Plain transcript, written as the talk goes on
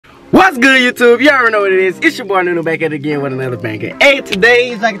What's good, YouTube? You already know what it is. It's your boy Nuno back at it again with another banger. Hey,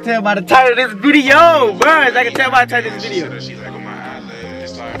 today, as I can tell by the title of this video, bro, as I can tell by the title of this video,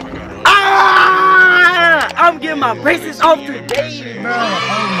 I'm getting my braces off today, bro. Oh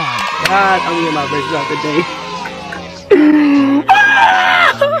my God, I'm getting my braces off today.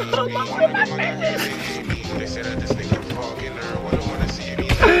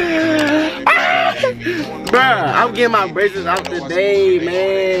 Bruh, I'm getting my braces out today,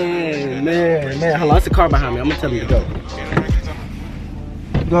 man. Hold on, it's a car behind me. I'm gonna tell you to go.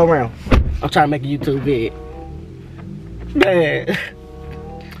 Go around. I'm trying to make a YouTube vid. Man.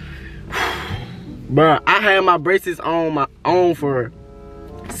 Bruh, I had my braces on my own for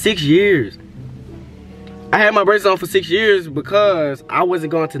 6 years. I had my braces on for 6 years because I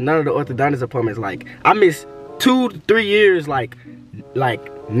wasn't going to none of the orthodontist appointments. Like, I missed 2 to 3 years, like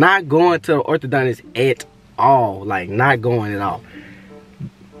not going to the orthodontist at all. Like, not going at all.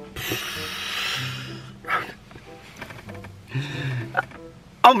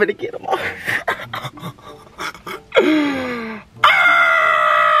 I'm gonna get them off.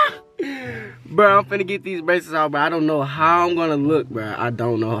 Bro, I'm finna get these braces off, bro. I don't know how I'm gonna look, bro. I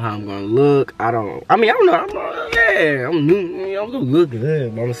don't know how I'm gonna look. I don't know. Yeah, I'm gonna look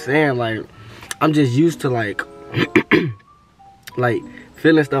good, but I'm saying, like, I'm just used to, like, like,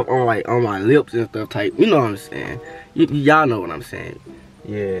 feeling stuff on, like, on my lips and stuff type. You know what I'm saying? Y'all know what I'm saying.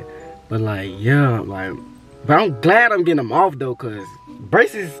 Yeah. But, like, yeah, like, but I'm glad I'm getting them off, though, because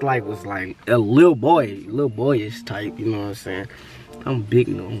braces, like, was, like, a little boyish type. You know what I'm saying? I'm big,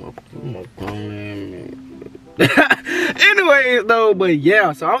 no, I'm a grown man. Anyways, though, but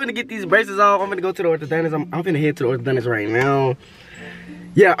yeah, so I'm gonna get these braces off. I'm gonna go to the orthodontist. I'm gonna head to the orthodontist right now.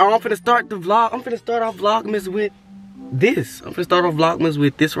 Yeah, I'm gonna start the vlog. I'm gonna start off Vlogmas with this. I'm gonna start off Vlogmas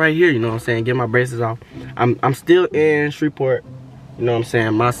with this right here. You know what I'm saying? Get my braces off. I'm still in Shreveport. You know what I'm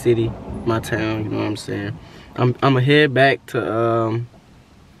saying? My city, my town. You know what I'm saying? I'm gonna head back to. I'm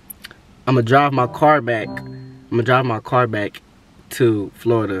gonna drive my car back. I'm gonna drive my car back to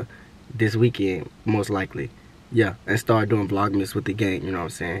Florida this weekend, most likely. Yeah, and start doing Vlogmas with the gang, you know what I'm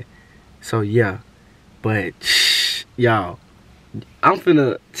saying? So yeah, but y'all, I'm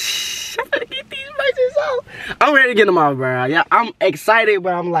finna get these braces off. I'm ready to get them off, bro. Yeah, I'm excited,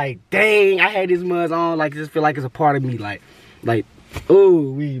 but I'm like, dang, I had these muds on, like, just feel like it's a part of me, like,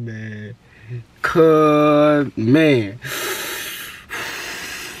 oh, man, man,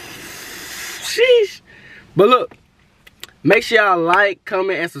 sheesh. But look, make sure y'all like,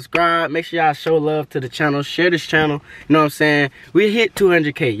 comment, and subscribe. Make sure y'all show love to the channel. Share this channel. You know what I'm saying? We hit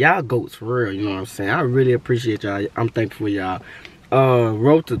 200K. Y'all goats for real. You know what I'm saying? I really appreciate y'all. I'm thankful for y'all.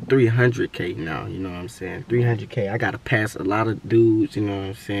 Road to 300K now. You know what I'm saying? 300K. I gotta pass a lot of dudes. You know what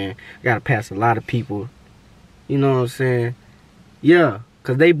I'm saying? I gotta pass a lot of people. You know what I'm saying? Yeah,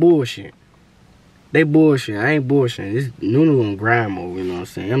 cause they bullshit. They bullshit. I ain't bullshitting. This Nuno on grind mode. You know what I'm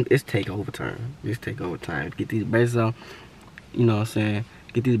saying? It's takeover time. It's takeover time. Get these braces off. You know what I'm saying?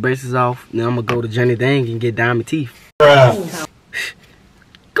 Get these braces off. Then I'm gonna go to Johnny Dang and get diamond teeth. Bruh.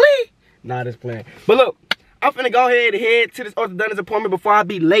 Glee. Nah, this playing. But look, I'm finna go ahead and head to this orthodontist appointment before I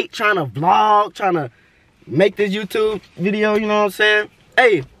be late trying to vlog, trying to make this YouTube video. You know what I'm saying?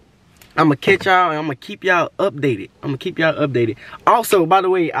 Hey, I'm gonna catch y'all and I'm gonna keep y'all updated. Also, by the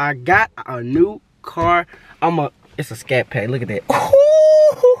way, I got a new car. It's a scat pack. Look at that.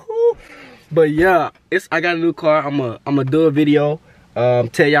 But yeah, I got a new car. I'm gonna do a video.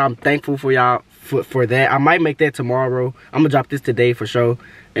 Tell y'all I'm thankful for y'all for that. I might make that tomorrow. I'm gonna drop this today for sure.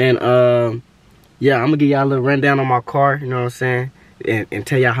 And yeah, I'm gonna give y'all a little rundown on my car. You know what I'm saying? And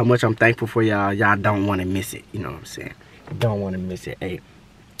tell y'all how much I'm thankful for y'all. Y'all don't want to miss it. You know what I'm saying? Don't want to miss it. Hey.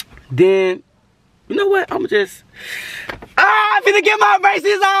 Then, you know what? I'm just I'm finna get my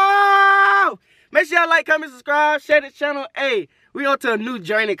braces off. Make sure y'all like, comment, subscribe, share this channel. Hey, we on to a new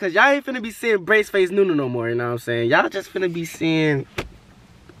journey, cause y'all ain't finna be seeing brace face Nuno no more, you know what I'm saying? Y'all just finna be seeing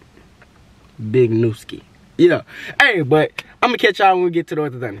Big Nooski. Yeah. Hey, but I'm gonna catch y'all when we get to the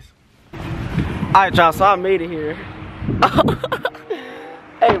orthodontist. Alright, y'all, so I made it here.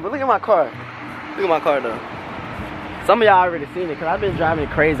 Hey, but look at my car. Look at my car though. Some of y'all already seen it, cause I've been driving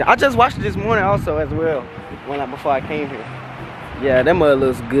it crazy. I just watched it this morning also as well, before I came here. Yeah, that mud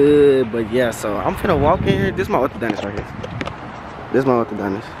looks good, but yeah, so I'm finna walk in here. This is my orthodontist right here. This is my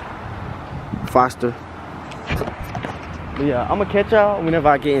orthodontist. Foster. But yeah, I'm gonna catch y'all whenever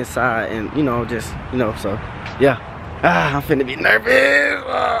I get inside and, you know, just, you know, so, yeah. I'm finna be nervous.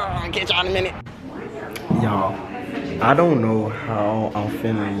 I'll catch y'all in a minute. Y'all, I don't know how I'm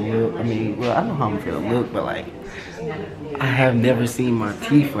finna look. I mean, well, I know how I'm finna look, but like, I have never seen my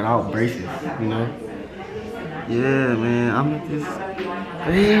teeth without braces, you know? Yeah, man, I'm just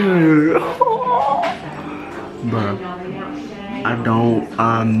Bro,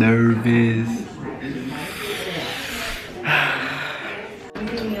 I'm nervous.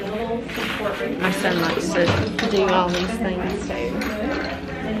 My son likes to do all these things too.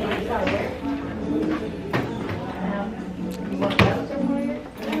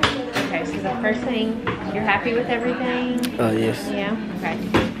 Okay, so the first thing, you're happy with everything? Yes. Yeah? Okay.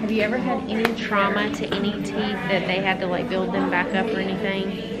 Have you ever had any trauma to any teeth that they had to like build them back up or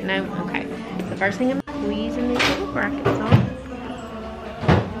anything? No? Okay. The first thing I'm squeezing these little brackets on.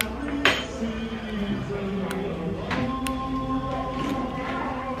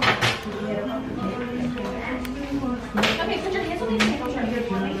 Okay, put your hands on these handles right here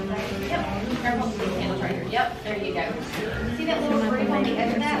for me. Yep. Grab these handles right here. Yep, there you go. See that little ring on the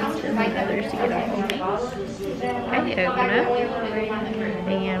edge of that? I'll just bite that Others to get off. Okay, open up.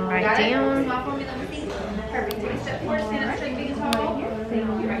 And right down. Perfect. Take a step forward, stand up straight, big and tall. Thank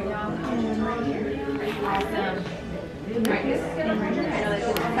you. Right down. Right here. Awesome. Right, this is going to hurt your head.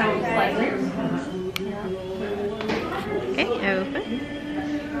 Sound slightly. Okay, open.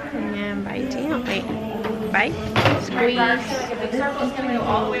 And bite down. Bite. Squeeze. The big circle's going to go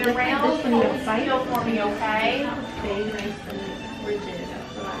all the way around. Hold still for me, okay? Stay nice and rigid.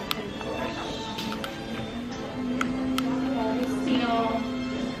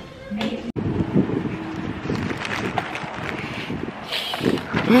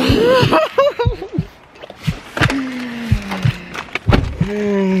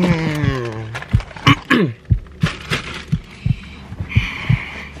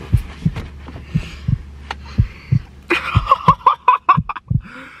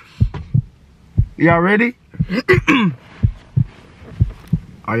 Y'all ready?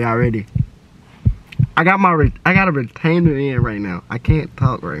 Are y'all ready? I got a retainer in right now. I can't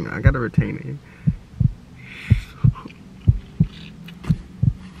talk right now. I got a retainer in.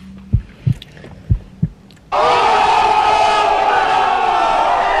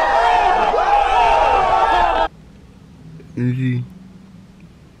 Easy.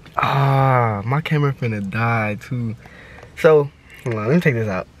 Ah, my camera finna die too. So, hold on, let me take this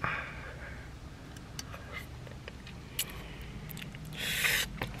out.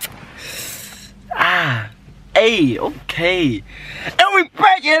 Hey, okay. And we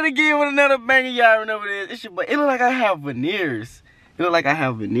back at it again with another banger. Y'all remember this? It's your boy. It look like I have veneers.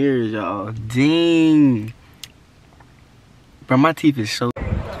 Y'all. Dang. Bro, my teeth is so...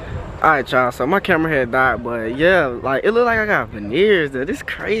 Alright, y'all. So my camera had died, but yeah, like, it look like I got veneers, though. This is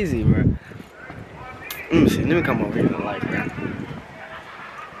crazy, bro. Let me see. Let me come over here in the light, bro.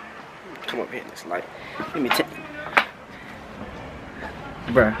 Come over here in this light. Let me check.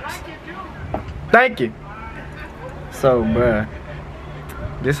 Bruh. Thank you. So, bruh,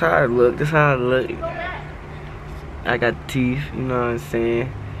 this how I look. I got teeth, you know what I'm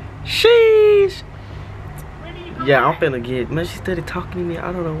saying? Sheesh. Yeah, I'm finna get, man, she started talking to me.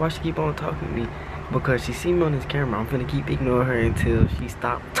 I don't know why she keep on talking to me. Because she see me on this camera. I'm finna keep ignoring her until she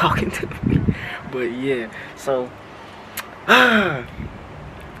stop talking to me. But yeah, so,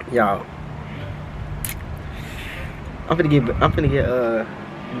 y'all, I'm finna get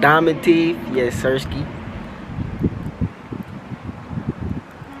diamond teeth. Yes, Sirski.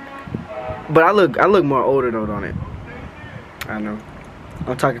 But I look more older though, don't it? I know.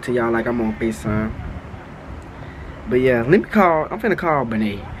 I'm talking to y'all like I'm on FaceTime. But yeah, I'm finna call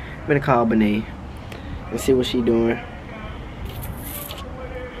Benet. And see what she doing.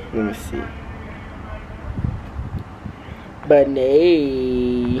 Let me see.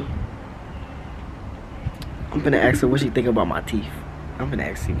 Benet. I'm finna ask her what she think about my teeth. I'm finna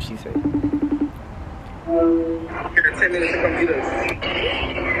ask her what she say. 10 minutes to come meet us.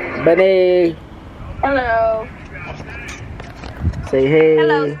 Benet. Hello. Say hey.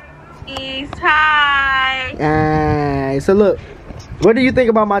 Hello. Hi. Hi. So look, what do you think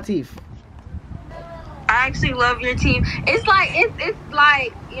about my teeth? I actually love your team. It's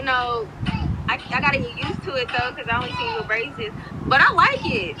like you know, I gotta get used to it though, cause I only see you with braces. But I like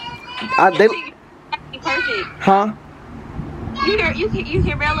it. They perfect. Huh? You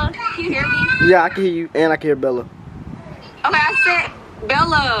hear Bella? Can you hear me? Yeah, I can hear you, and I can hear Bella. Okay, I said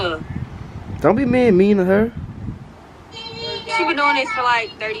Bella. Don't be mean to her. She been doing this for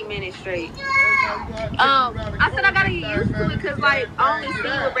like 30 minutes straight. I said I gotta get used to it because like I only see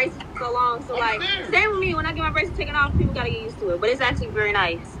you with braces for so long. So like, same with me. When I get my braces taken off, people gotta get used to it. But it's actually very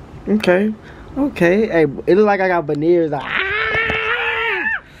nice. Okay. Hey, it look like I got veneers. Like,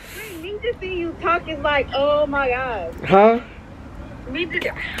 Me just see you talk is like, oh my god. Huh? Me just.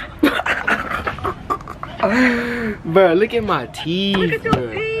 Bro, look at my teeth. Look at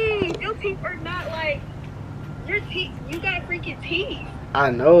your teeth. Your teeth are not like your teeth. You got freaking teeth. I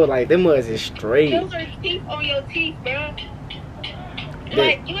know, like them mugs is straight. Those are teeth on your teeth, bro.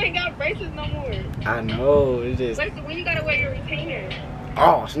 Like you ain't got braces no more. I know, it's just. Wait, so when you gotta wear your retainer?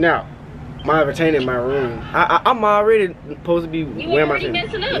 Oh snap! My retainer in my room. I'm already supposed to be wearing my retainer.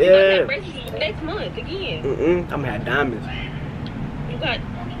 Messing up. Yeah. You got braces next month again. I'm gonna have diamonds. You got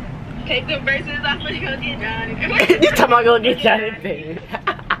take the braces off and go get Johnny. You talking about go get Johnny thing?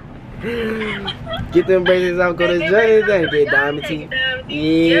 Get them braces off, go to Johnny thing, get diamond teeth.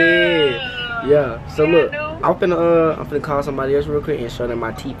 Yeah. So look, I'm finna call somebody else real quick and show them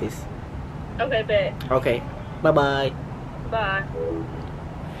my teeth is. Okay, bet. Okay. Bye. Bye.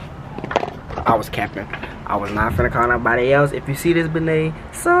 I was capping. I was not finna call nobody else. If you see this, Benet,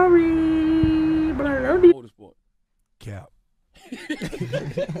 sorry, but I love you. Cap.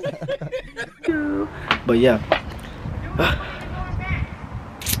 But yeah.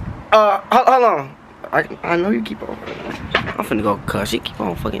 Hold on. I know you keep on. I'm finna go cuss. She keep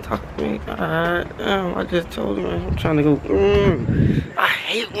on fucking talking to me. I just told her I'm trying to go. I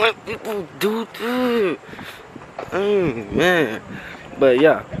hate when people do this. Man. But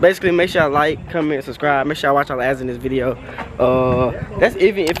yeah, basically make sure y'all like, comment, subscribe. Make sure y'all watch all the ads in this video. That's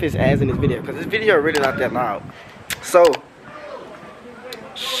even if it's ads in this video, because this video really not that loud. So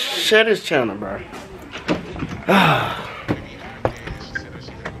share this channel, bro.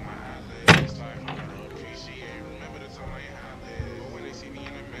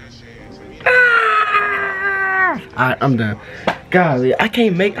 Alright, I'm done. Golly, I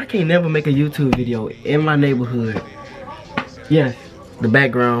can't never make a YouTube video in my neighborhood. Yes, the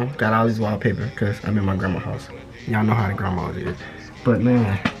background got all these wallpaper because I'm in my grandma's house. Y'all know how the grandma's is. But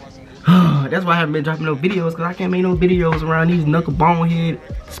man, that's why I haven't been dropping no videos, because I can't make no videos around these knuckle bonehead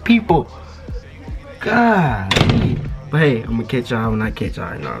people. God. But hey, I'm gonna catch y'all when I catch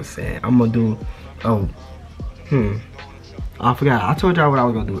y'all, you know what I'm saying? I'm gonna do, I forgot. I told y'all what I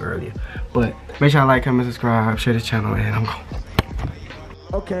was gonna do earlier. But make sure y'all like, comment, subscribe, share this channel, and I'm going.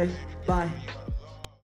 Okay, bye.